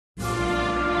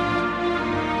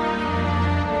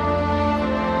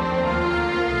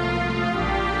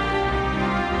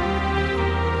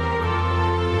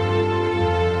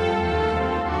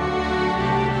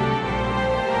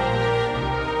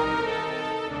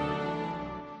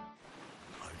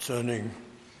Turning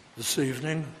this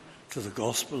evening to the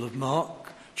Gospel of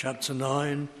Mark, chapter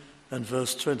 9 and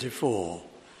verse 24.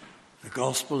 The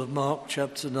Gospel of Mark,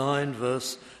 chapter 9,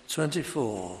 verse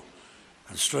 24.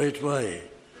 And straightway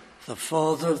the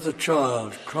father of the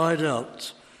child cried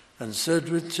out and said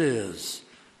with tears,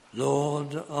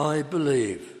 Lord, I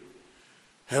believe.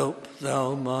 Help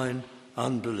thou mine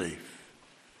unbelief.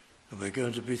 And we're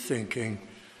going to be thinking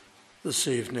this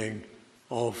evening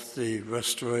of the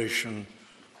restoration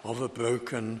of a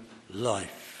broken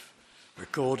life,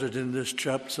 recorded in this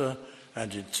chapter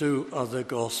and in two other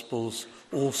Gospels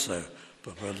also,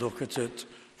 but we'll look at it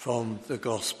from the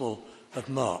Gospel of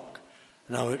Mark.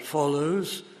 Now it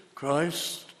follows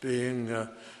Christ being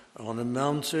on a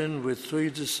mountain with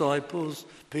three disciples,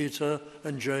 Peter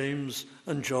and James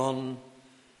and John,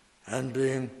 and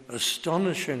being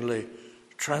astonishingly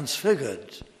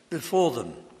transfigured before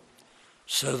them,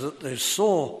 so that they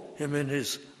saw him in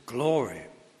his glory.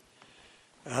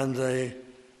 And they,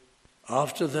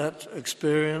 after that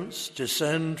experience,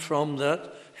 descend from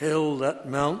that hill, that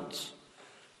mount,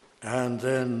 and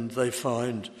then they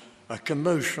find a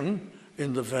commotion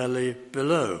in the valley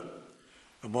below.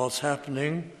 And what's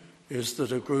happening is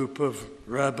that a group of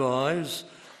rabbis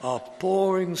are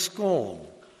pouring scorn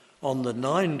on the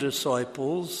 9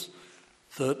 disciples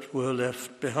that were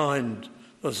left behind,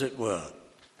 as it were.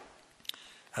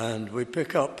 And we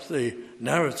pick up the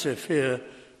narrative here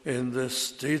in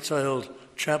this detailed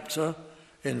chapter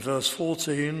in verse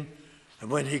 14.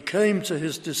 And when he came to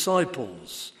his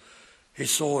disciples, he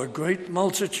saw a great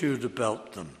multitude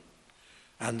about them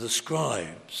and the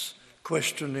scribes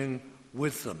questioning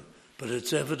with them. But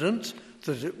it's evident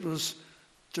that it was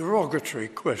derogatory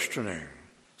questioning,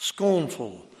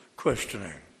 scornful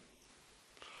questioning.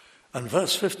 And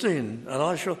verse 15, and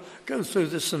I shall go through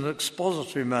this in an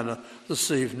expository manner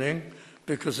this evening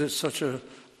because it's such a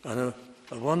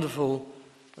wonderful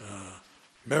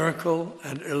miracle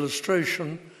and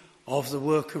illustration of the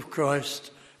work of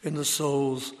Christ in the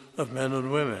souls of men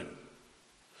and women.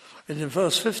 And in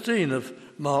verse 15 of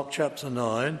Mark chapter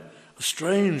 9, a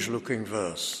strange-looking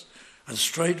verse, and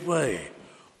straightway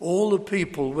all the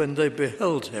people, when they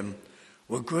beheld him,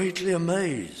 were greatly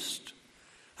amazed,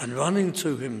 and running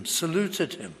to him,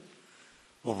 saluted him.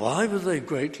 Well, why were they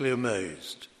greatly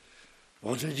amazed?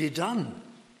 What had he done?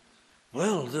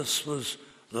 Well, this was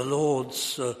the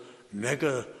Lord's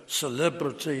mega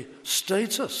celebrity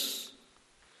status.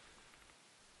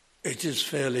 It is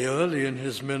fairly early in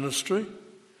his ministry.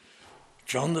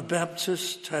 John the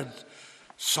Baptist had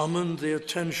summoned the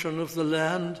attention of the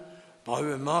land by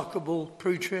remarkable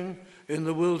preaching in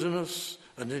the wilderness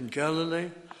and in Galilee,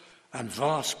 and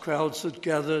vast crowds had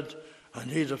gathered,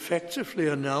 and he'd effectively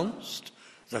announced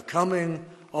the coming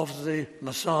of the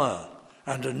Messiah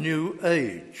and a new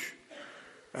age.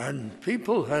 And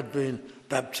people had been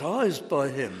baptized by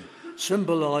him,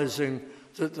 symbolizing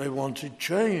that they wanted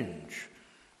change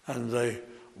and they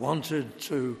wanted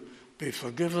to be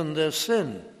forgiven their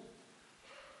sin.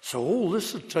 So all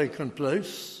this had taken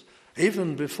place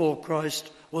even before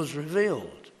Christ was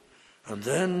revealed. And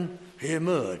then he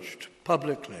emerged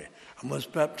publicly and was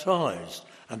baptized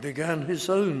and began his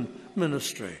own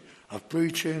ministry of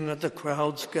preaching, and the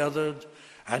crowds gathered,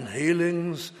 and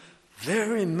healings,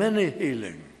 very many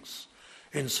healings.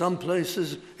 In some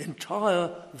places,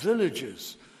 entire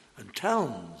villages and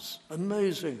towns,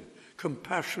 amazing,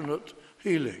 compassionate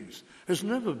healings. There's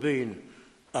never been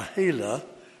a healer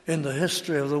in the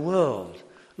history of the world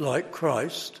like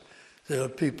Christ. There are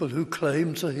people who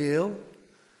claim to heal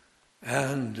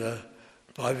and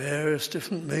by various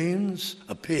different means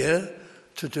appear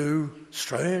to do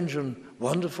strange and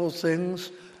wonderful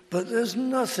things, but there's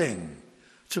nothing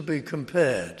to be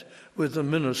compared with the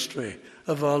ministry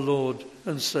of our Lord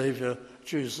and Saviour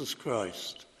Jesus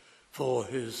Christ for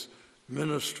his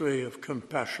ministry of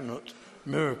compassionate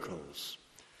miracles.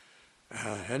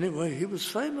 Anyway, he was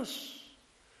famous.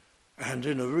 And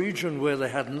in a region where they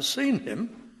hadn't seen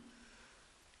him,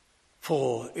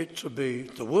 for it to be,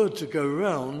 the word to go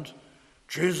round,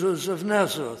 Jesus of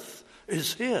Nazareth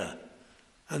is here.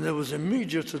 And there was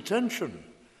immediate attention,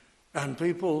 and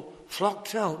people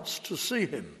flocked out to see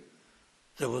him.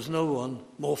 There was no one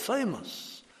more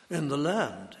famous in the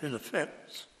land, in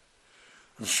effect.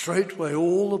 And straightway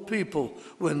all the people,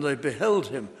 when they beheld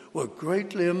him, were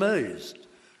greatly amazed,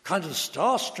 kind of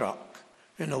starstruck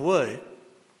in a way,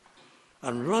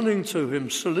 and running to him,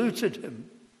 saluted him.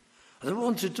 They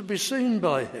wanted to be seen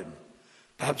by him.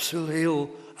 Perhaps he'll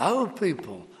heal our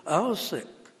people, our sick.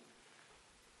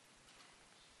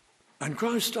 And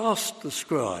Christ asked the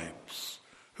scribes,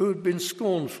 who had been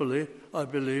scornfully, I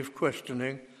believe,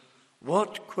 questioning,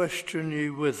 "What question ye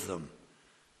with them?"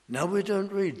 Now we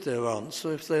don't read their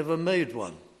answer if they ever made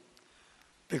one,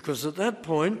 because at that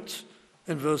point,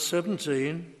 in verse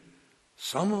 17,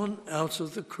 someone out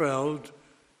of the crowd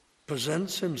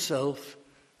presents himself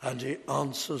and he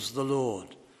answers the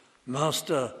Lord,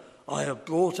 Master, I have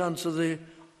brought unto thee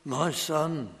my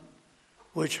son,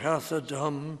 which hath a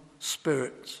dumb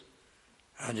spirit.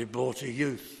 And he brought a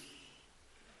youth.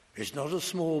 He's not a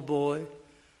small boy.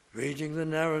 Reading the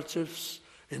narratives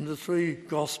in the 3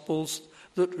 Gospels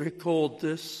that record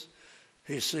this,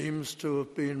 he seems to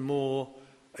have been more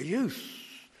a youth,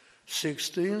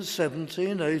 16,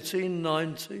 17, 18,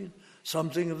 19,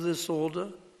 something of this order.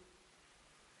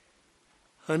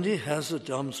 And he has a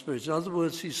dumb spirit. In other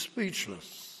words, he's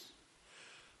speechless.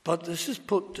 But this is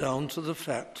put down to the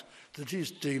fact that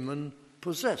he's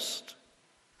demon-possessed.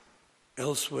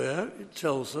 Elsewhere, it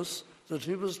tells us that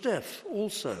he was deaf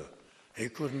also. He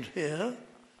couldn't hear,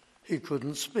 he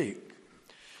couldn't speak.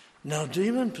 Now,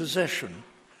 demon possession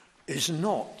is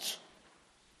not,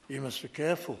 you must be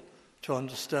careful to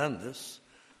understand this,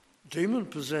 demon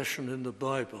possession in the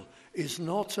Bible is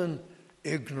not an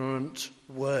ignorant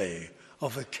way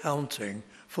of accounting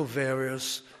for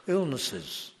various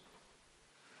illnesses.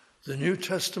 The New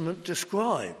Testament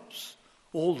describes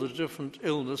all the different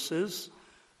illnesses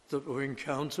that were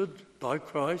encountered by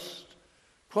Christ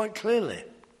quite clearly.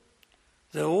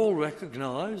 They're all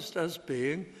recognized as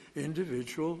being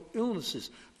individual illnesses.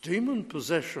 Demon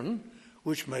possession,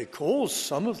 which may cause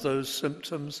some of those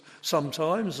symptoms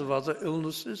sometimes of other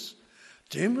illnesses,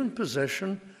 demon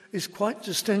possession is quite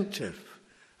distinctive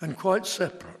and quite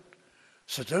separate.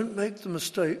 So don't make the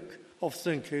mistake of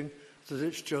thinking that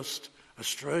it's just a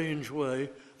strange way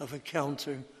of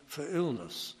accounting for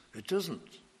illness. It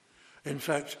isn't. In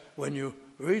fact, when you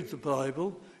read the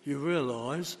Bible, you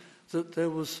realize that there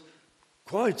was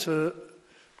quite an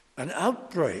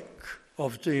outbreak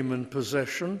of demon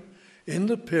possession in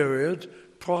the period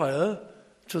prior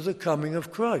to the coming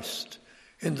of Christ.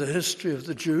 In the history of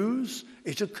the Jews,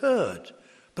 it occurred,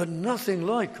 but nothing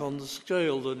like on the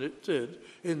scale that it did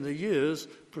in the years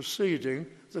preceding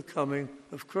the coming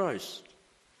of Christ.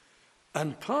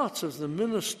 And part of the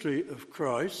ministry of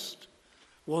Christ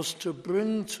was to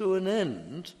bring to an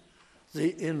end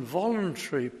the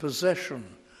involuntary possession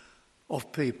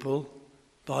of people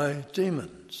by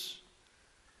demons.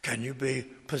 Can you be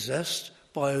possessed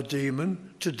by a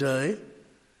demon today?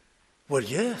 Well,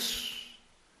 yes,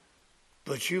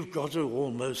 but you've got to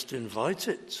almost invite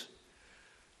it.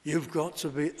 You've got to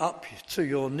be up to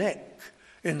your neck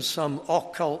in some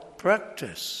occult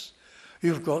practice.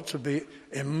 You've got to be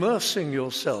immersing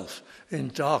yourself in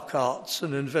dark arts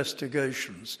and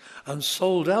investigations and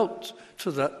sold out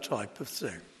to that type of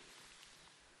thing.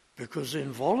 Because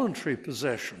involuntary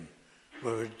possession,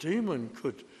 where a demon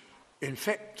could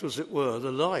infect, as it were,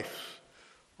 the life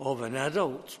of an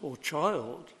adult or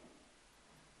child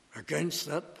against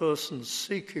that person's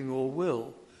seeking or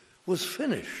will, was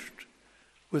finished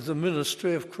with the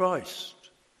ministry of Christ.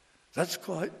 That's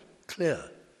quite clear.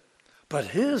 But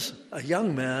here's a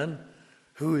young man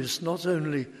who is not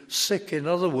only sick in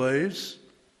other ways,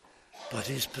 but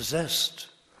he's possessed.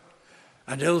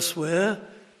 And elsewhere,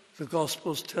 the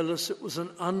Gospels tell us it was an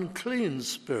unclean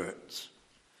spirit,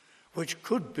 which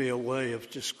could be a way of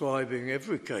describing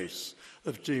every case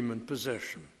of demon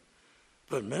possession.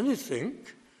 But many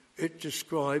think it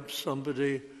describes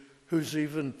somebody who's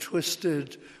even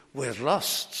twisted with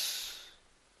lusts,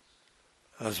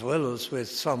 as well as with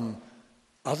some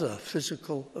other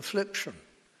physical affliction.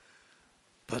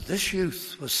 But this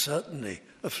youth was certainly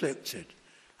afflicted,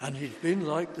 and he'd been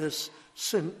like this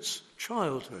since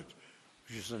childhood,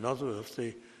 which is another of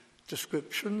the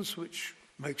descriptions which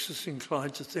makes us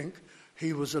inclined to think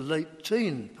he was a late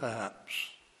teen, perhaps.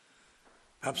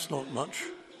 Perhaps not much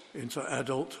into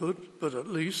adulthood, but at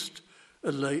least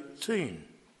a late teen.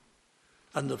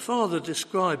 And the father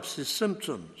describes his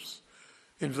symptoms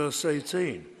in verse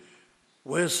 18.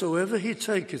 Wheresoever he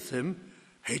taketh him,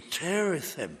 he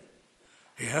teareth him.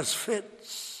 He has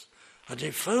fits, and he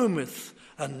foameth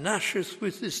and gnasheth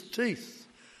with his teeth.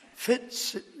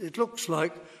 Fits, it looks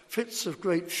like fits of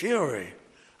great fury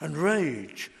and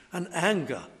rage and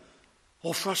anger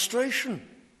or frustration.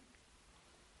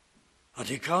 And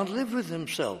he can't live with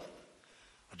himself.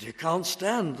 And he can't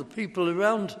stand the people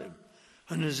around him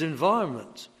and his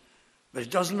environment. But he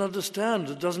doesn't understand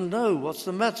and doesn't know what's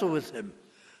the matter with him.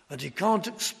 And he can't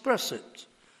express it.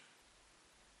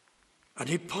 And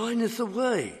he pineth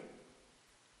away.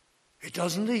 He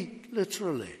doesn't eat,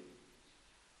 literally.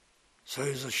 So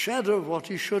he's a shadow of what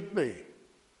he should be.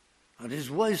 And he's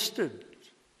wasted.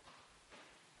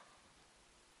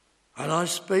 And I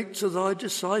spake to thy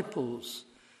disciples,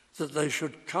 that they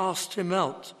should cast him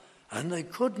out, and they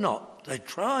could not. They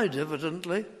tried,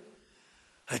 evidently.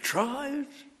 They tried,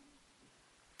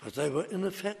 but they were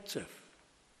ineffective.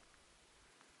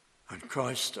 And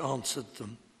Christ answered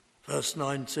them. Verse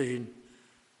 19,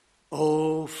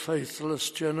 O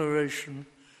faithless generation,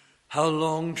 how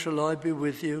long shall I be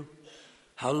with you?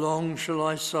 How long shall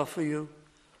I suffer you?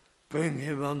 Bring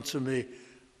him unto me.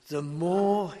 The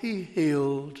more he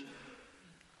healed,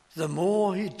 the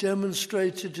more he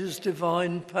demonstrated his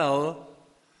divine power,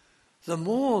 the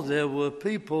more there were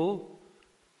people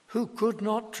who could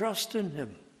not trust in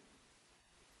him.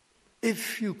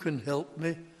 If you can help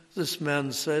me, this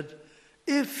man said,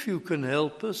 if you can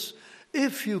help us,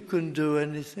 if you can do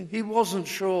anything. He wasn't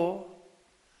sure.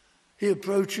 He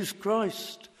approaches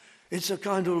Christ. It's a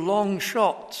kind of long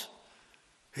shot.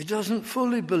 He doesn't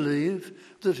fully believe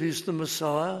that he's the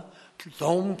Messiah,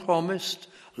 long promised,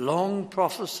 long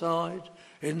prophesied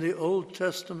in the Old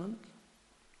Testament.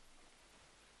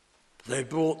 They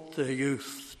brought their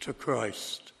youth to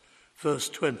Christ. Verse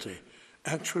 20.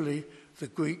 Actually, the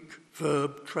Greek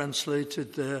verb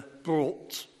translated there,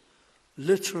 brought,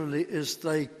 literally is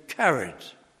they carried.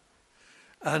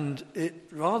 And it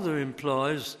rather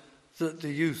implies that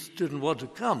the youth didn't want to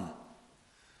come.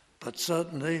 But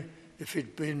certainly, if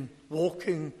he'd been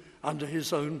walking under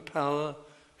his own power,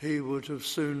 he would have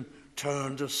soon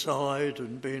turned aside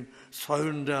and been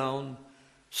thrown down.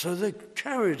 So they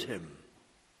carried him.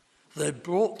 They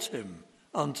brought him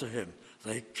unto him.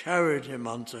 They carried him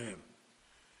unto him.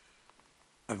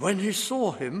 And when he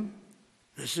saw him,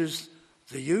 this is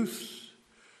the youth,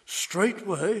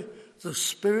 straightway the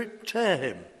Spirit tear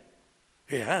him.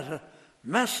 He had a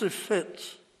massive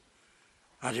fit,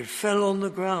 and he fell on the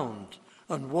ground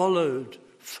and wallowed,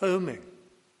 foaming.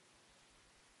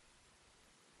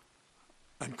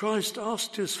 And Christ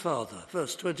asked his father,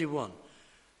 verse 21,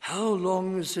 how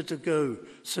long is it ago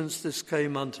since this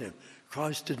came unto him?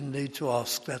 Christ didn't need to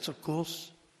ask that, of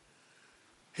course.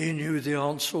 He knew the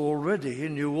answer already. He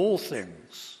knew all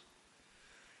things.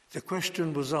 The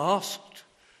question was asked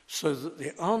so that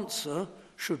the answer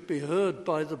should be heard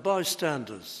by the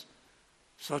bystanders,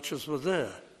 such as were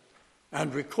there,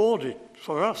 and recorded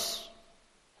for us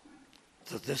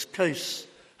that this case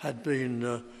had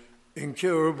been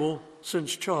incurable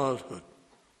since childhood,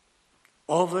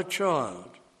 of a child.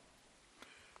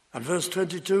 And verse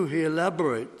 22, he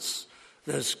elaborates,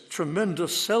 there's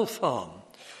tremendous self-harm.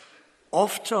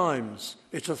 Oft times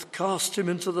it hath cast him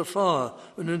into the fire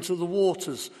and into the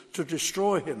waters to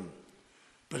destroy him.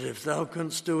 But if thou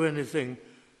canst do anything,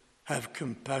 have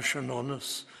compassion on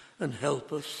us and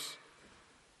help us.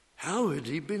 How had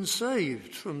he been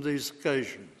saved from these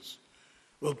occasions?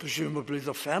 Well, presumably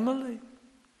the family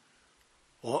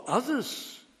or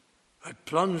others had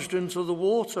plunged into the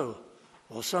water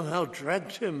or somehow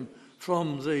dragged him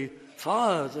from the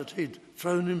fire that he'd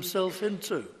thrown himself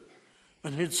into,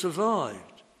 and he'd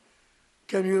survived.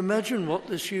 Can you imagine what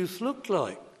this youth looked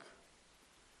like?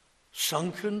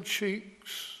 Sunken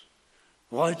cheeks,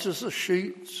 white as a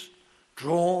sheet,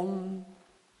 drawn,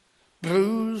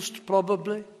 bruised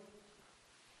probably.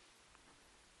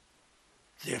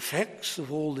 The effects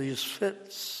of all these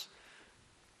fits,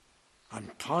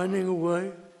 and pining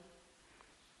away.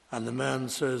 And the man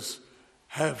says,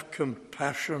 have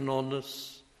compassion on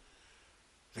us.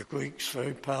 The Greek's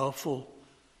very powerful.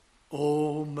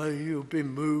 Oh, may you be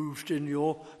moved in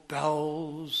your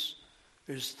bowels,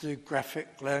 is the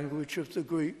graphic language of the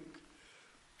Greek.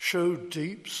 Show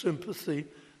deep sympathy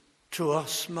to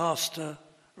us, Master,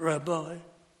 Rabbi,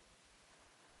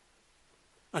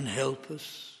 and help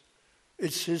us.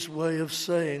 It's his way of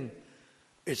saying,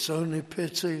 it's only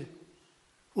pity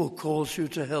will cause you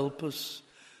to help us.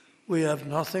 We have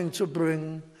nothing to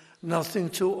bring, nothing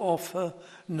to offer,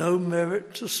 no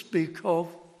merit to speak of.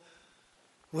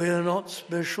 We are not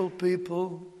special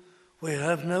people. We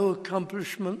have no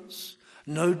accomplishments,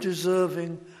 no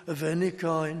deserving of any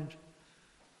kind.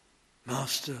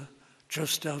 Master,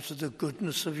 just out of the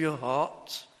goodness of your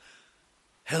heart,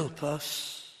 help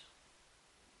us.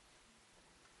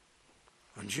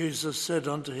 And Jesus said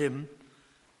unto him,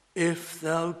 if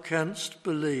thou canst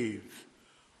believe,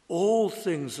 all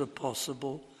things are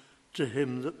possible to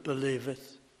him that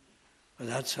believeth. And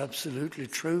that's absolutely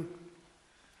true.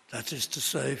 That is to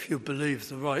say, if you believe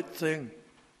the right thing,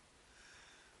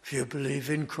 if you believe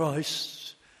in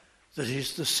Christ, that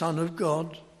he's the Son of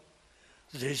God,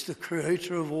 that he's the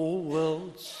creator of all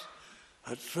worlds,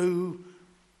 that through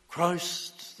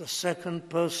Christ, the second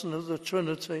person of the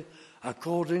Trinity,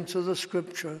 according to the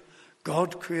Scripture,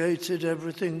 God created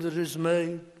everything that is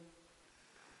made.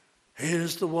 He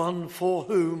is the one for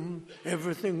whom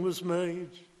everything was made.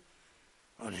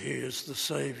 And he is the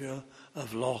Saviour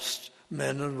of lost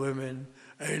men and women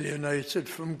alienated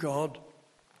from God.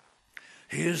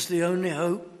 He is the only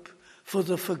hope for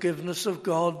the forgiveness of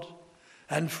God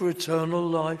and for eternal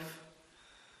life.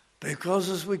 Because,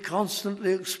 as we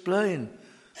constantly explain,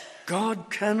 God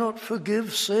cannot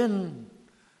forgive sin.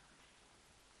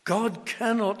 God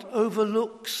cannot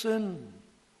overlook sin.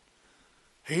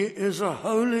 He is a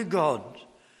holy God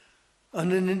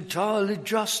and an entirely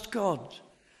just God,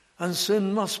 and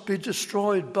sin must be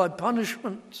destroyed by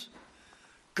punishment.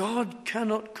 God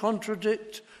cannot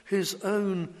contradict his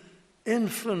own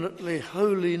infinitely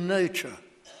holy nature.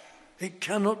 It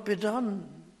cannot be done.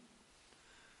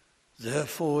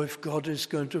 Therefore, if God is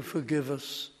going to forgive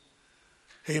us,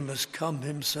 he must come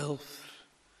himself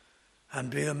and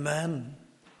be a man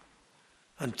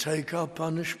and take our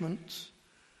punishment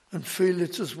and feel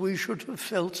it as we should have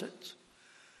felt it.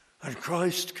 And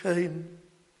Christ came,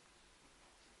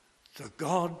 the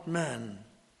God-man,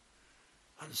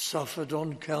 and suffered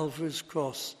on Calvary's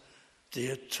cross the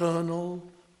eternal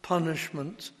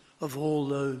punishment of all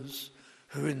those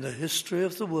who in the history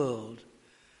of the world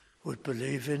would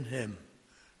believe in him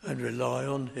and rely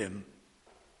on him.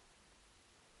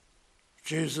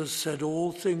 Jesus said,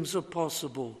 all things are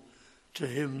possible to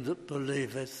him that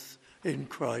believeth in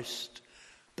Christ,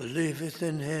 believeth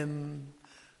in him,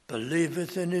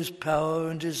 believeth in his power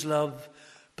and his love,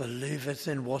 believeth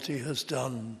in what he has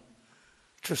done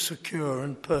to secure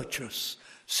and purchase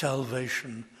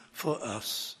salvation for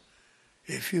us.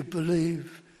 If you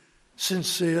believe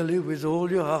sincerely with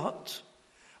all your heart,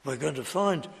 we're going to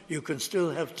find you can still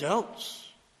have doubts.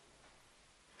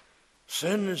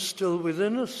 Sin is still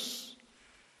within us.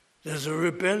 There's a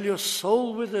rebellious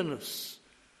soul within us.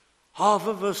 Half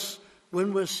of us,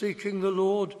 when we're seeking the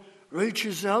Lord,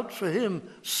 reaches out for him.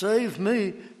 Save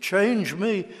me, change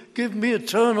me, give me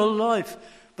eternal life.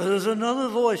 But there's another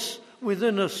voice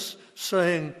within us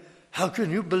saying, how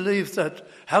can you believe that?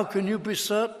 How can you be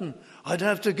certain? I'd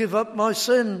have to give up my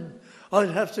sin. I'd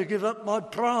have to give up my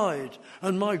pride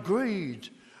and my greed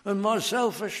and my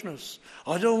selfishness.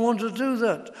 I don't want to do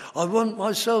that. I want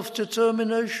my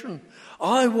self-determination.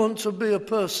 I want to be a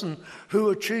person who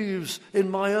achieves in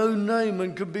my own name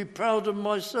and can be proud of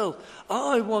myself.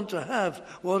 I want to have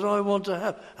what I want to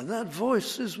have. And that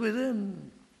voice is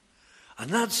within. And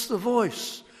that's the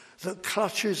voice that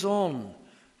clutches on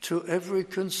to every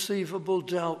conceivable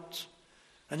doubt.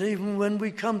 And even when we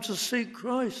come to seek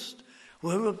Christ,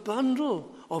 we're a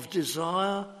bundle of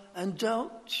desire and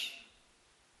doubt.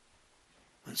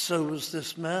 And so was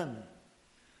this man.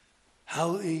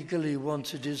 How eagerly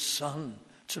wanted his son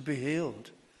to be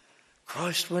healed.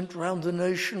 Christ went round the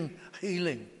nation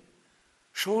healing.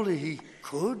 Surely he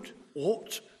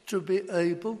ought to be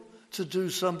able to do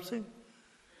something.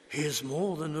 He is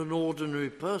more than an ordinary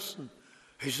person.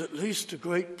 He's at least a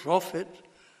great prophet.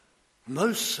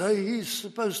 Most say he's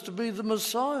supposed to be the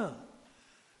Messiah.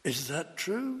 Is that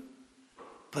true?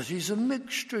 But he's a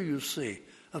mixture, you see,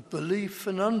 of belief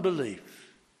and unbelief.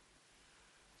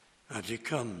 And he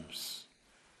comes,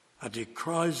 and he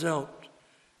cries out,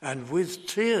 and with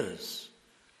tears,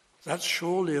 that's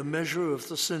surely a measure of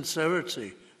the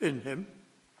sincerity in him.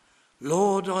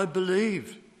 Lord, I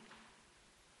believe.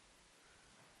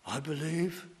 I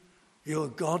believe you're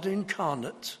God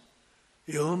incarnate.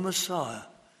 You're Messiah.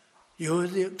 You're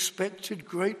the expected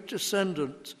great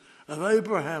descendant of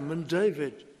Abraham and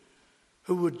David,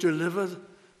 who would deliver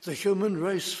the human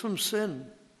race from sin.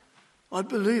 I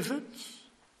believe it.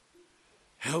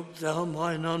 Help thou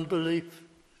mine unbelief.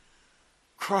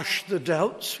 Crush the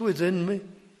doubts within me.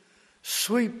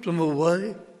 Sweep them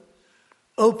away.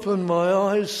 Open my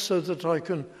eyes so that I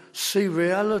can see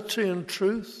reality and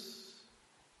truth.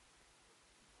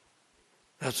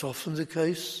 That's often the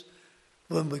case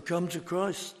when we come to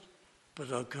Christ,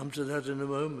 but I'll come to that in a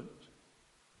moment.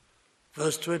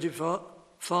 Verse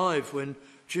 25, when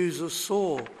Jesus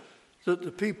saw that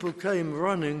the people came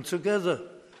running together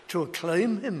to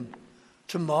acclaim him,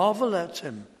 to marvel at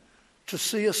him, to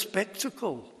see a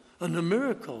spectacle and a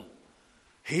miracle.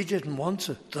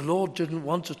 The Lord didn't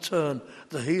want to turn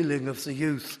the healing of the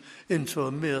youth into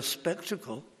a mere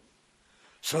spectacle.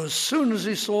 So as soon as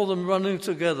he saw them running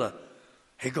together,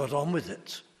 he got on with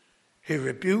it. He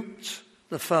rebuked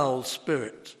the foul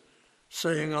spirit,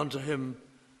 saying unto him,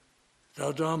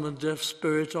 Thou dumb and deaf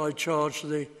spirit, I charge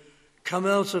thee, come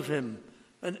out of him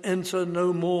and enter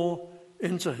no more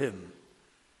into him.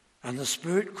 And the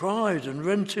spirit cried and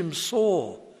rent him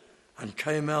sore and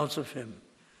came out of him.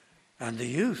 And the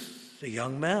youth, the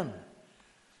young man,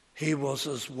 he was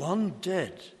as one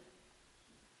dead,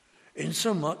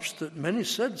 insomuch that many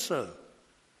said so.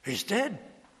 He's dead.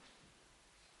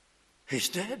 He's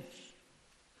dead.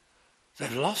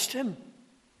 They've lost him.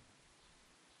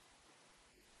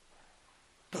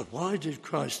 But why did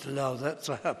Christ allow that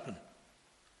to happen?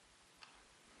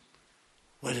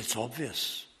 Well, it's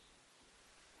obvious.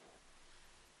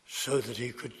 So that he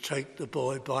could take the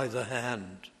boy by the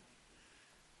hand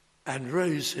and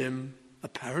raise him,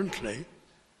 apparently,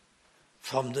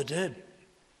 from the dead.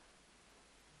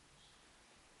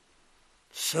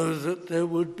 So that there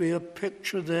would be a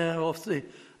picture there of the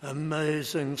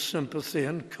amazing sympathy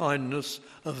and kindness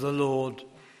of the Lord,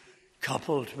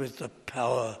 coupled with the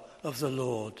power of the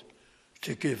Lord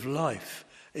to give life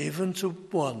even to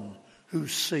one who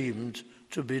seemed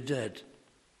to be dead.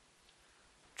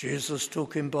 Jesus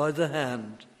took him by the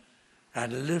hand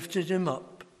and lifted him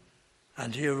up,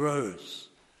 and he arose,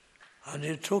 and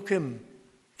he took him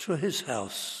to his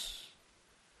house.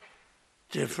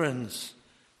 Dear friends,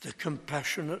 the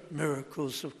compassionate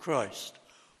miracles of Christ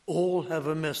all have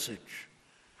a message.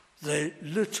 They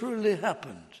literally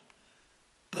happened,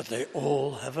 but they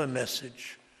all have a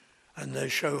message, and they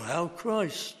show how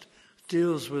Christ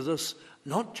deals with us,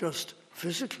 not just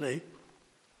physically,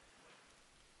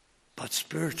 but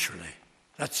spiritually.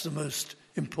 That's the most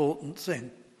important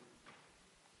thing.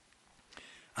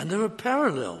 And there are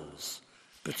parallels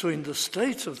between the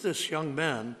state of this young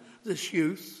man, this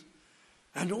youth,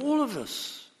 and all of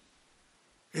us,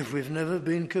 if we've never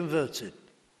been converted.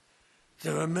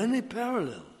 There are many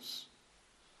parallels.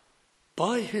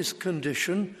 By his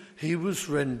condition, he was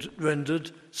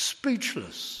rendered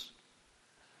speechless.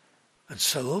 And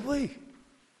so are we.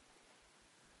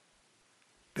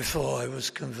 Before I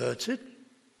was converted,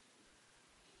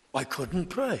 I couldn't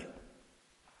pray.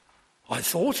 I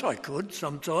thought I could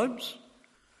sometimes,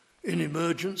 in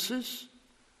emergencies,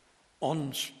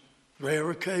 on rare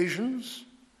occasions,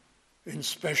 in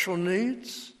special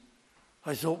needs.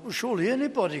 I thought, well, surely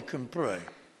anybody can pray.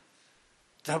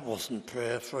 That wasn't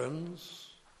prayer, friends.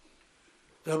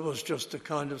 That was just a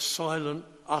kind of silent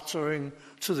uttering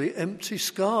to the empty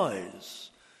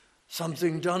skies,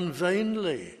 something done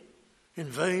vainly, in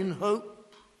vain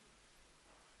hope,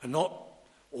 and not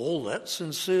all that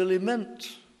sincerely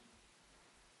meant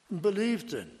and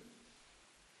believed in.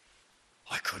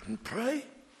 I couldn't pray.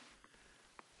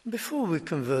 Before we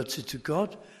converted to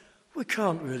God, we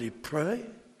can't really pray.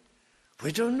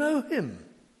 We don't know him.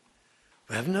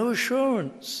 We have no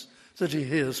assurance that he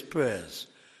hears prayers.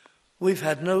 We've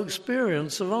had no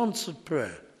experience of answered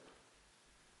prayer.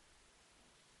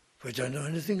 We don't know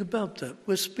anything about that.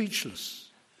 We're speechless.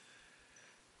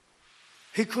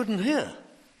 He couldn't hear.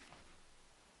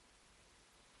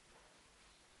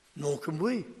 Nor can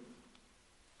we.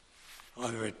 I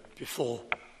read before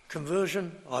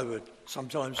conversion, I would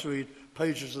sometimes read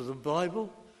pages of the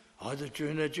Bible, either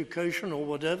during education or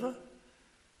whatever.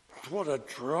 But what a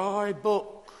dry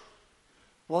book.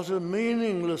 What a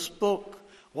meaningless book.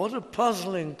 What a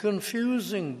puzzling,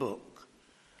 confusing book.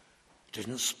 It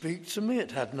didn't speak to me.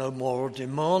 It had no moral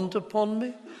demand upon me.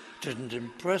 It didn't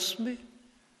impress me.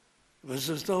 It was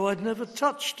as though I'd never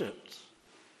touched it.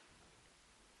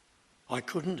 I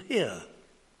couldn't hear,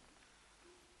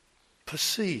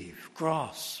 perceive,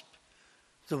 grasp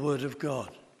the word of God.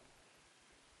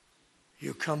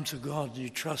 You come to God, you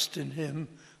trust in him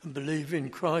and believe in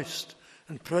Christ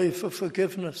and pray for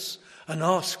forgiveness and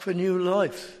ask for new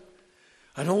life.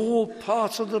 And all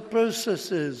part of the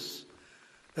process is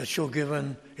that you're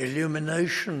given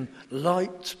illumination,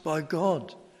 light by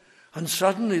God. And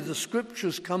suddenly the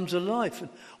scriptures come to life. And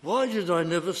why did I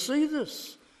never see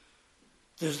this?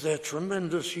 There's their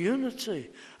tremendous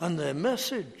unity and their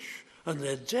message and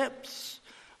their depth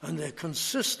and their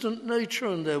consistent nature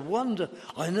and their wonder.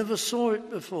 I never saw it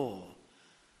before.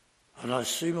 And I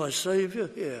see my Saviour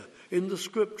here in the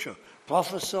scripture,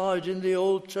 prophesied in the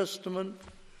Old Testament,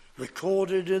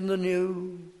 recorded in the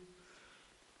New.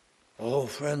 Oh,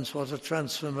 friends, what a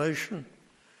transformation.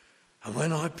 And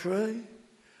when I pray,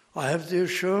 I have the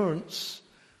assurance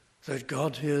that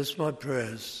God hears my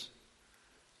prayers,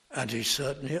 and he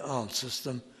certainly answers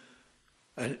them.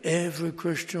 And every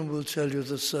Christian will tell you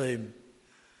the same.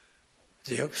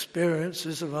 The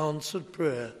experiences of answered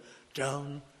prayer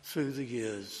down through the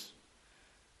years.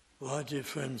 Why, dear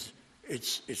friends,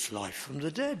 it's life from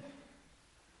the dead.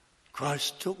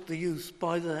 Christ took the youth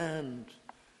by the hand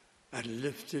and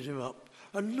lifted him up.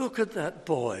 And look at that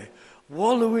boy,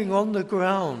 wallowing on the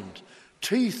ground,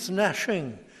 teeth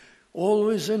gnashing,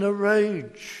 always in a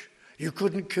rage. You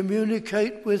couldn't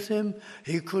communicate with him.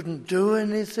 He couldn't do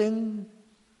anything.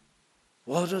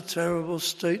 What a terrible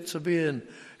state to be in.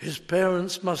 His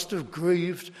parents must have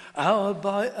grieved hour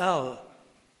by hour.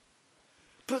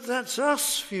 But that's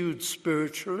us viewed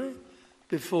spiritually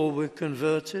before we're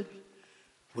converted.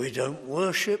 We don't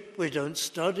worship, we don't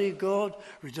study God,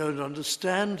 we don't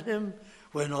understand him,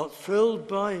 we're not thrilled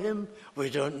by him, we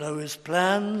don't know his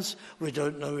plans, we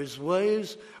don't know his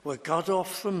ways, we're cut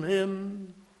off from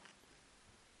him.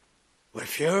 We're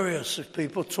furious if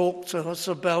people talk to us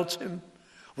about him.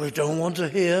 We don't want to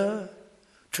hear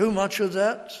too much of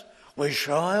that. We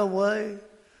shy away,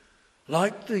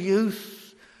 like the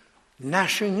youth,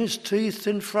 gnashing his teeth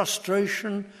in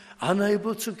frustration,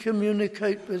 unable to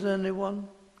communicate with anyone.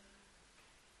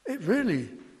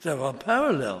 There are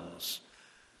parallels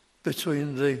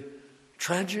between the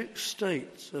tragic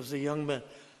state of the young man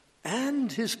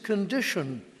and his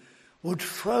condition would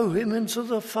throw him into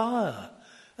the fire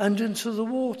and into the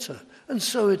water. And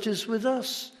so it is with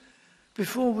us.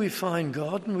 Before we find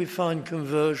God and we find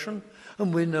conversion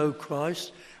and we know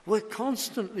Christ, we're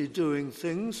constantly doing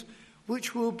things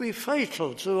which will be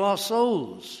fatal to our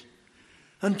souls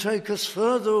and take us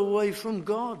further away from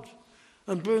God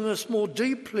and bring us more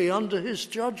deeply under his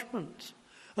judgment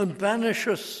and banish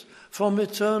us from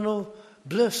eternal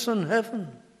bliss and heaven.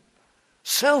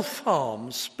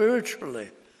 Self-harm spiritually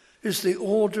is the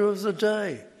order of the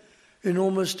day in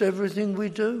almost everything we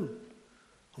do.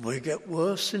 We get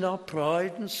worse in our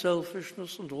pride and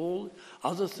selfishness and all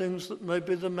other things that may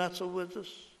be the matter with us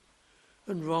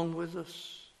and wrong with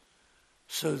us.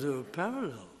 So there are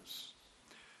parallels.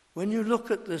 When you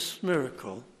look at this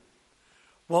miracle,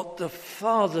 what the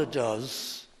Father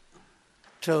does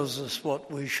tells us what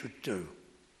we should do.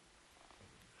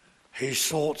 He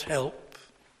sought help.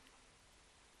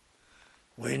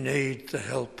 We need the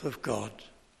help of God,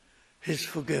 his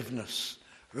forgiveness,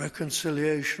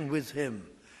 reconciliation with him,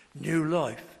 new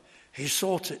life. He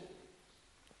sought it.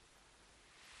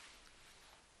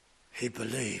 He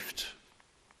believed.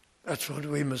 That's what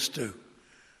we must do.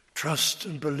 Trust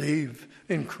and believe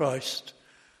in Christ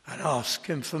and ask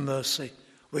him for mercy.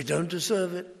 We don't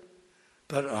deserve it,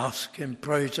 but ask him,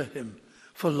 pray to him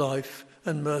for life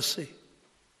and mercy.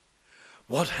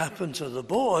 What happened to the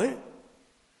boy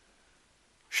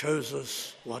shows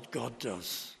us what God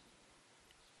does.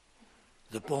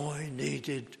 The boy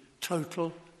needed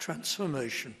total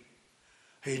transformation.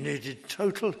 He needed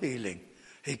total healing.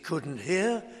 He couldn't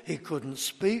hear, he couldn't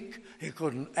speak, he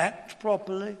couldn't act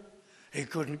properly, he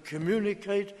couldn't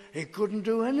communicate, he couldn't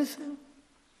do anything.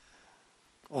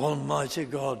 Almighty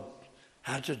God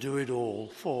had to do it all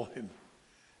for him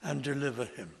and deliver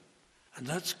him. And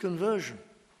that's conversion.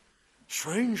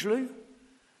 Strangely,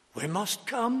 we must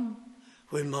come,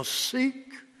 we must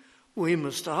seek, we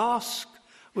must ask,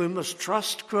 we must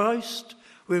trust Christ,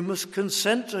 we must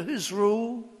consent to his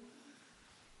rule,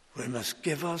 we must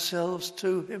give ourselves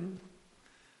to him,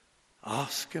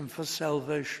 ask him for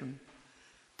salvation,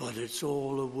 but it's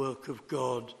all a work of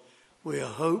God. We are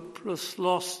hopeless,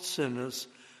 lost sinners.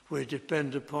 We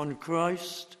depend upon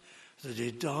Christ, that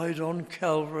he died on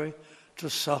Calvary to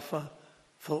suffer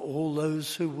for all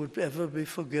those who would ever be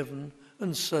forgiven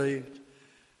and saved.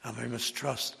 And we must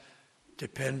trust,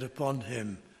 depend upon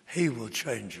him. He will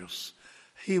change us.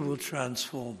 He will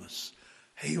transform us.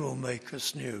 He will make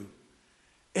us new.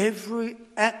 Every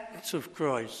act of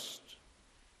Christ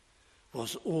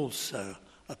was also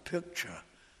a picture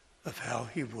of how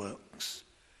he works.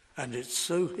 And it's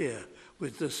so here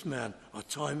with this man. Our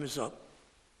time is up.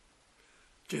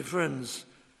 Dear friends,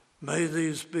 may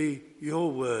these be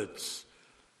your words.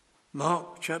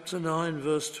 Mark chapter 9,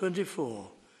 verse 24.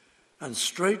 And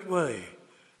straightway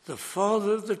the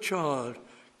father of the child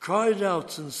cried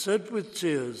out and said with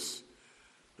tears,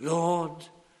 Lord,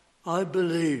 I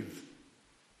believe.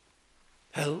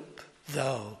 Help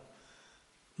thou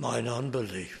mine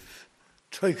unbelief.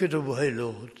 Take it away,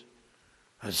 Lord,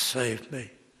 and save me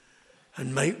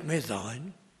and make me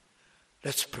thine.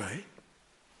 Let's pray.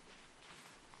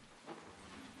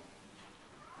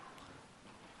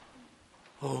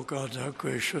 Oh God, our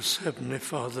gracious Heavenly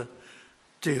Father,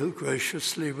 deal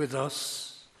graciously with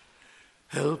us.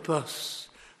 Help us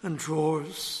and draw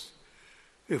us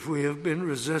if we have been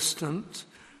resistant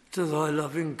to thy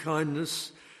loving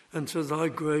kindness and to thy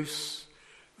grace,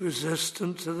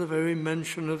 resistant to the very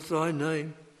mention of thy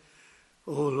name.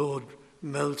 O Lord,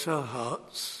 melt our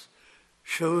hearts,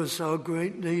 show us our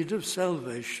great need of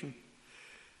salvation,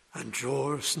 and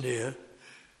draw us near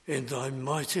in thy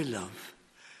mighty love.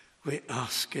 We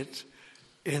ask it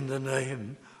in the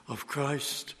name of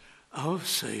Christ, our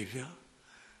Saviour.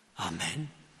 Amen.